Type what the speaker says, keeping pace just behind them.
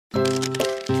Hey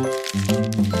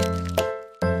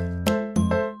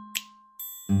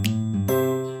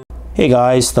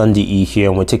guys, Thunder E here,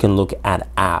 and we're taking a look at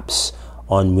apps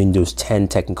on Windows 10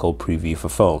 technical preview for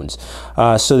phones.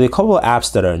 So there are a couple of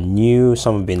apps that are new,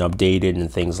 some have been updated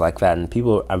and things like that, and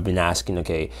people have been asking,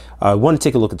 okay, I want to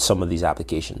take a look at some of these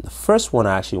applications. The first one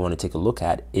I actually want to take a look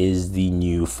at is the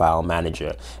new file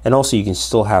manager, and also you can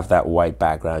still have that white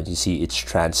background. You see it's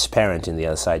transparent in the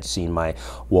other side. You see my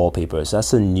wallpapers.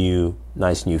 That's a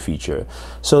nice new feature.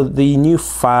 So the new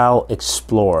file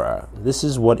explorer, this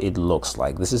is what it looks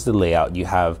like. This is the layout. You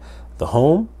have the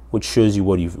home, which shows you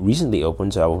what you've recently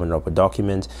opened. So I opened up a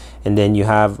document, and then you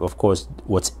have, of course,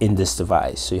 what's in this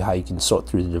device. So how you can sort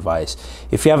through the device.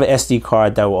 If you have an SD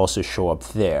card, that will also show up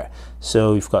there.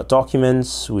 So you've got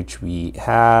documents, which we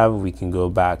have. We can go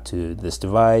back to this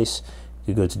device.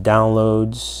 You go to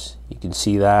downloads. You can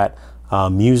see that.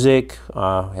 Music, we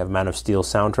have Man of Steel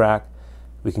soundtrack.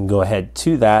 We can go ahead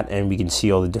to that, and we can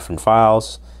see all the different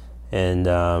files. And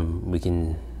we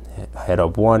can head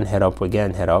up one, head up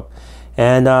again, head up.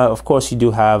 And of course, you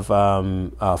do have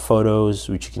photos,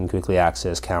 which you can quickly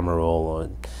access, camera roll, or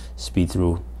speed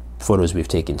through photos we've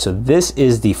taken. So this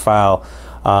is the file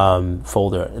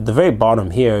folder. At the very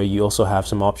bottom here, you also have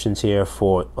some options here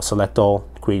for select all,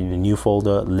 creating a new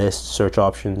folder, list, search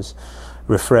options,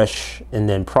 refresh, and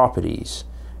then properties,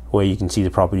 where you can see the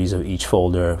properties of each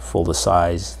folder, folder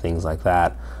size, things like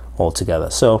that, all together.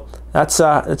 So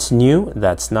that's new,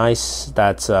 that's nice,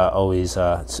 that's always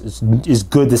it's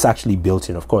good this actually built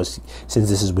in. Of course, since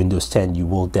this is Windows 10, you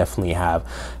will definitely have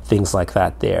things like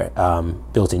that there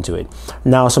built into it.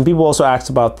 Now, some people also asked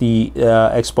about the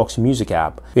Xbox Music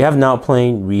app. We have now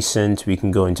playing recent. We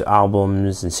can go into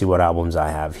albums and see what albums I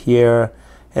have here.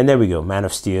 And there we go, Man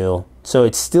of Steel. So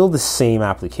it's still the same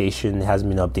application. It hasn't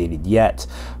been updated yet.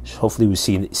 Hopefully we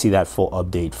see that full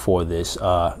update for this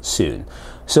soon.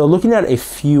 So looking at a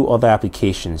few other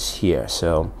applications here.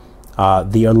 So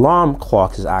the alarm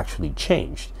clock has actually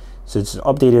changed. So it's an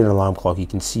updated alarm clock. You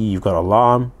can see you've got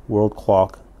alarm, world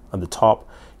clock on the top.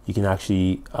 You can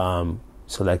actually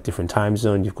select different time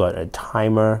zone. You've got a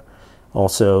timer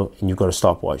also, and you've got a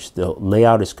stopwatch. The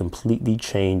layout is completely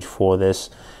changed for this.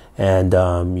 And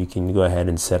you can go ahead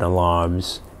and set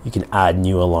alarms. You can add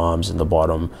new alarms in the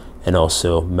bottom and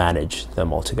also manage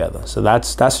them all together. So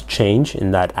that's a change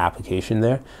in that application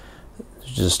there,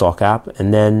 which is a stock app.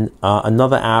 And then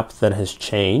another app that has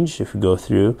changed, if we go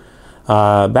through,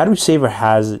 Battery Saver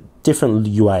has a different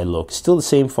UI look. Still the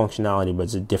same functionality, but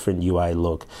it's a different UI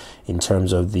look in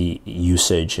terms of the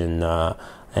usage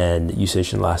and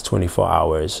usage in the last 24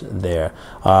 hours there.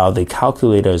 The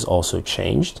calculator is also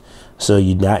changed. So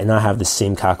you now have the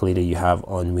same calculator you have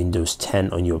on Windows 10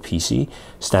 on your PC.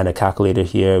 Standard calculator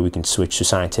here. We can switch to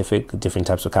scientific, different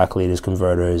types of calculators,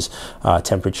 converters,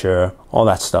 temperature, all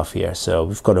that stuff here. So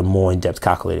we've got a more in-depth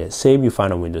calculator. Same you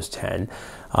find on Windows 10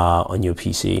 on your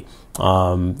PC.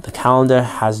 The calendar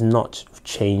has not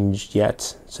changed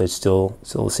yet, so it's still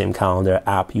the same calendar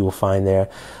app you will find there.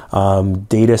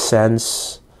 Data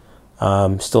Sense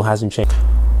still hasn't changed.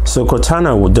 So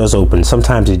Cortana does open.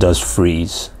 Sometimes it does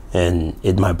freeze, and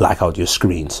it might black out your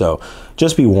screen. So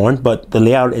just be warned, but the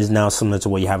layout is now similar to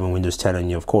what you have in Windows 10 on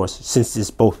you, of course, since it's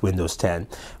both Windows 10,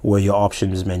 where your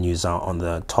options menus are on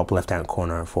the top left-hand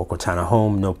corner for Cortana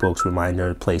Home, Notebooks,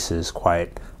 Reminder, Places,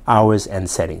 Quiet, Hours, and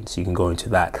Settings. You can go into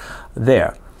that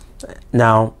there.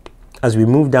 Now, as we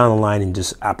move down the line in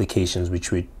just applications,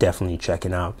 which we're definitely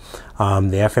checking out,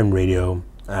 the FM radio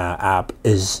app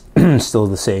is still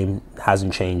the same,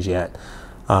 hasn't changed yet.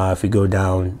 If we go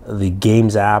down, the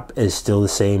Games app is still the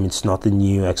same. It's not the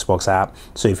new Xbox app.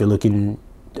 So if you're looking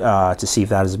to see if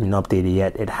that has been updated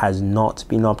yet, it has not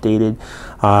been updated.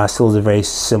 Still is a very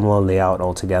similar layout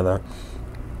altogether.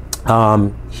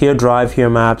 Here Drive, here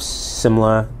Maps,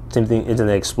 similar. Same thing,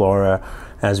 Internet Explorer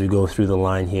as we go through the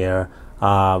line here.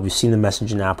 We've seen the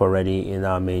messaging app already in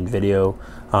our main video.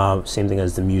 Same thing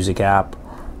as the Music app.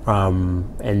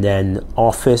 And then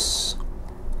Office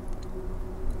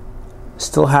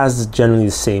still has generally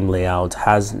the same layout.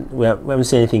 We haven't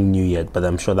seen anything new yet, but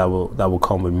I'm sure that will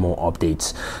come with more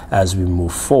updates as we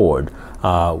move forward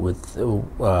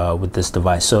with this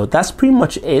device. So that's pretty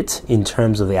much it in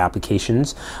terms of the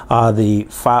applications.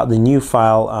 The new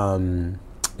file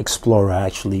Explorer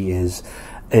actually is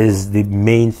the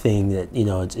main thing that, you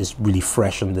know, it's really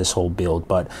fresh on this whole build.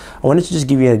 But I wanted to just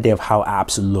give you an idea of how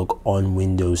apps look on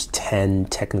Windows 10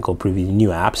 technical preview, new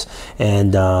apps,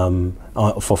 and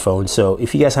for phones. So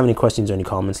if you guys have any questions or any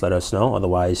comments, let us know.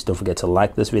 Otherwise, don't forget to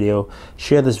like this video,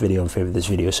 share this video, and favorite this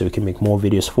video so we can make more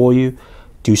videos for you.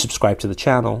 Do subscribe to the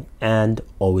channel, and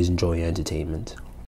always enjoy your entertainment.